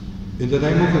In the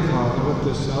name of the Father, of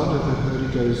the Son, and of the Holy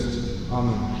Ghost.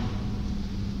 Amen.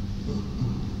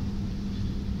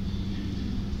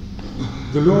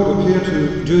 The Lord appeared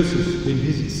to Joseph in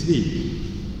his sleep.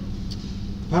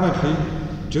 Apparently,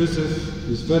 Joseph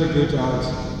is very good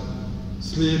at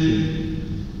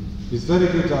sleeping. He's very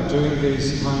good at doing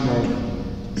this kind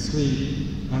of sleep,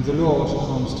 and the Lord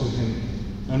comes to him.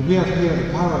 And we have here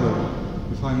a parallel,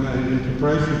 if I may, in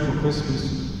preparation for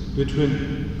Christmas,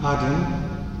 between Adam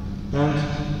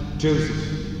and Joseph.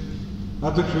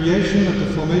 At the creation, at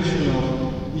the formation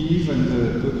of Eve and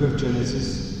the book of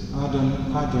Genesis,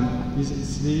 Adam is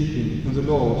sleeping, and the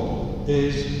Lord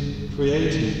is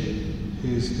creating.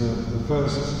 He is the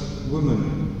first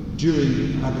woman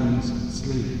during Adam's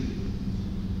sleep.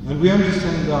 And we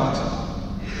understand that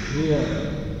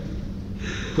here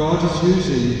God is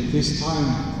using this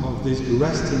time of this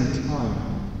resting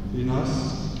time in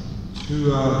us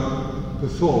to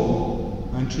perform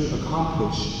and to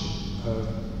accomplish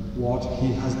what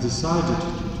He has decided to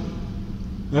do.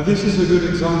 Now this is a good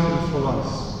example for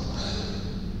us.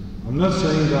 I'm not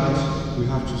saying that we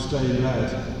have to stay in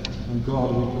bed and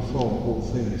God will perform all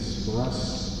things for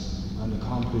us and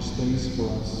accomplish things for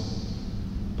us.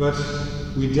 But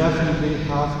we definitely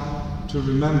have to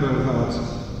remember that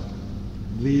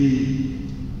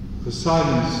the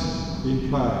silence in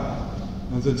prayer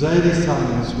and the daily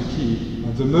silence we keep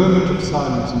and the moment of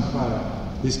silence in prayer,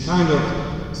 this kind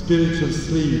of spiritual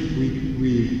sleep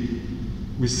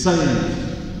we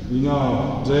save in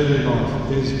our daily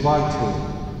life is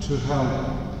vital to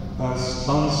help us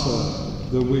answer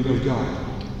the will of God.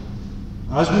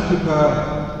 As we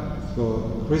prepare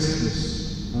for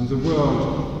Christmas and the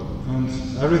world, and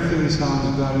everything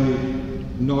sounds very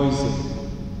noisy,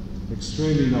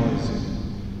 extremely noisy,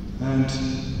 and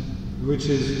which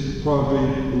is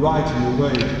probably right in the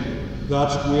way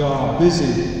that we are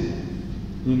busy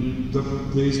in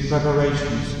these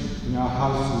preparations in our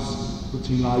houses,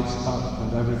 putting lights up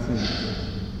and everything.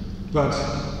 But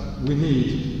we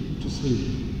need to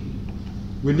sleep.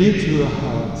 We need to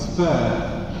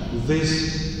spare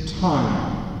this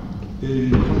time in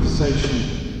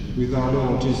conversation with our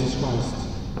Lord Jesus Christ.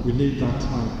 We need that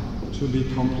time to be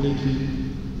completely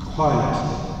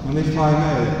quiet. And if I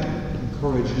may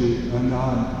encourage you, and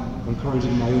I'm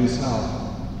encouraging my own self,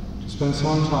 to spend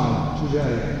some time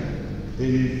today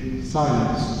in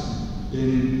silence,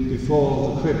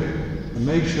 before the crib, and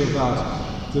make sure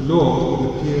that the Lord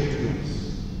will appear to us.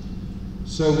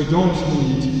 So we don't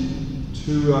need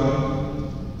to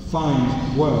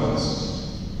find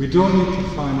words. We don't need to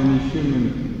find any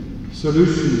human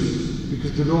solutions,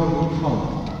 because the Lord will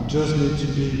come. We just need to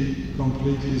be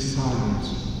completely silent.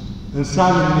 And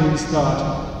silent means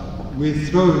that we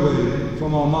throw away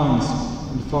from our minds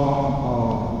and from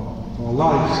our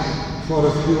lives for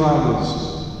a few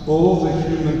hours all the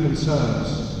human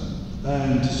concerns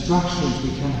and distractions we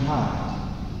can have.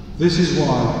 This is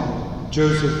why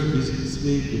Joseph is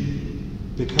sleeping,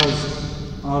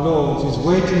 because our Lord is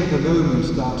waiting the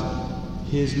moment that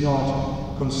He is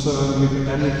not concerned with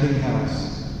anything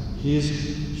else. His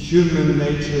human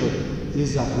nature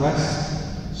is at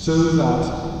rest, so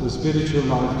that the spiritual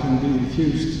life can be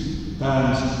infused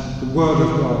and the Word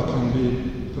of God can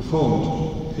be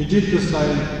performed. He did the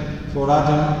same for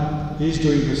Adam, He's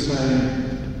doing the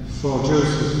same for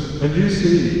Joseph. And you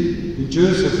see,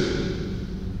 Joseph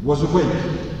was awake.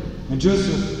 And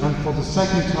Joseph, and for the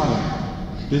second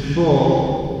time,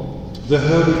 before the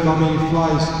Holy Family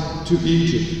flies to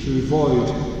Egypt to avoid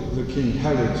the king,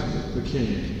 Herod the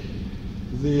king,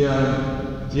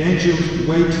 the angels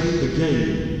wait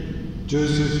again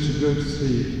Joseph to go to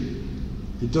sleep.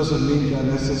 It doesn't mean that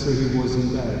necessarily he was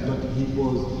in bed, but he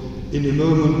was in a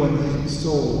moment when his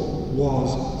soul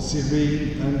was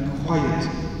serene and quiet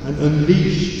and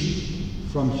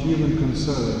unleashed from human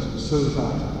concerns, so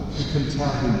that he can tell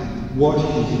him what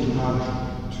he would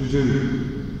have to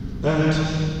do. And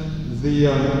the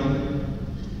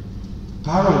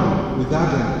parallel with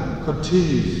Adam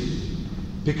continues,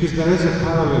 because there is a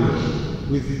parallel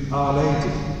with Our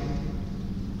Lady.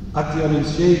 At the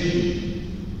Annunciation,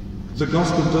 the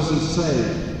Gospel doesn't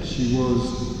say she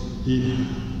was in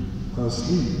her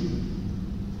sleep.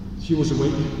 She was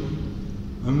awake.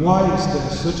 And why is there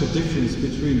such a difference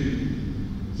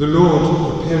between the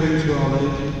Lord appearing to Our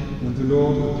Lady and the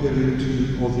Lord appearing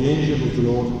to, or the angel of the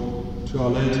Lord to Our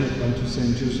Lady and to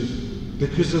Saint Joseph?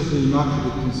 Because of the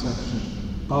Immaculate Conception.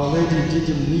 Our Lady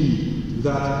didn't need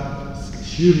that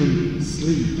human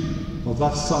sleep, or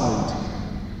that side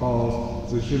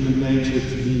of the human nature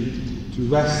to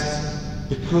rest,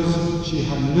 because she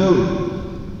had no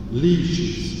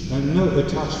leashes and no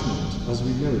attachment, as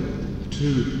we know,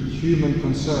 to human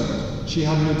concerns. She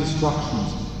had no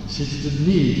distractions. She didn't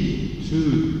need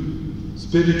to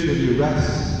spiritually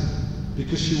rest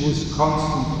because she was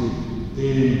constantly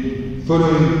in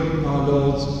following our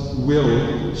Lord's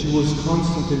will. She was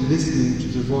constantly listening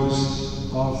to the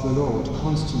voice of the Lord,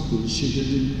 constantly. She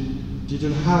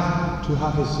didn't have to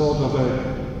have a sort of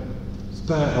a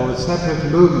spare or a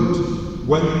separate moment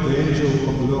when the angel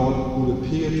of the Lord would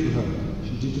appear to her.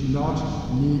 She did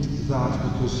not need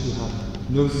that because she had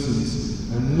no sins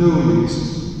and no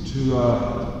links to,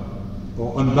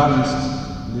 or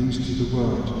unbalanced links to the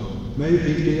world. May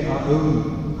it be our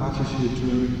own attitude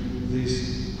during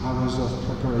these hours of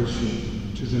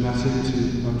preparation to the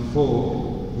Nativity and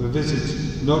for the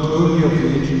visit, not only of the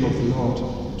angel of the Lord,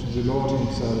 but to the Lord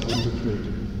himself in the crib.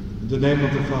 In the name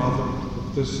of the Father,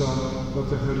 of the Son, of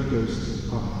the Holy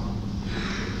Ghost. Amen.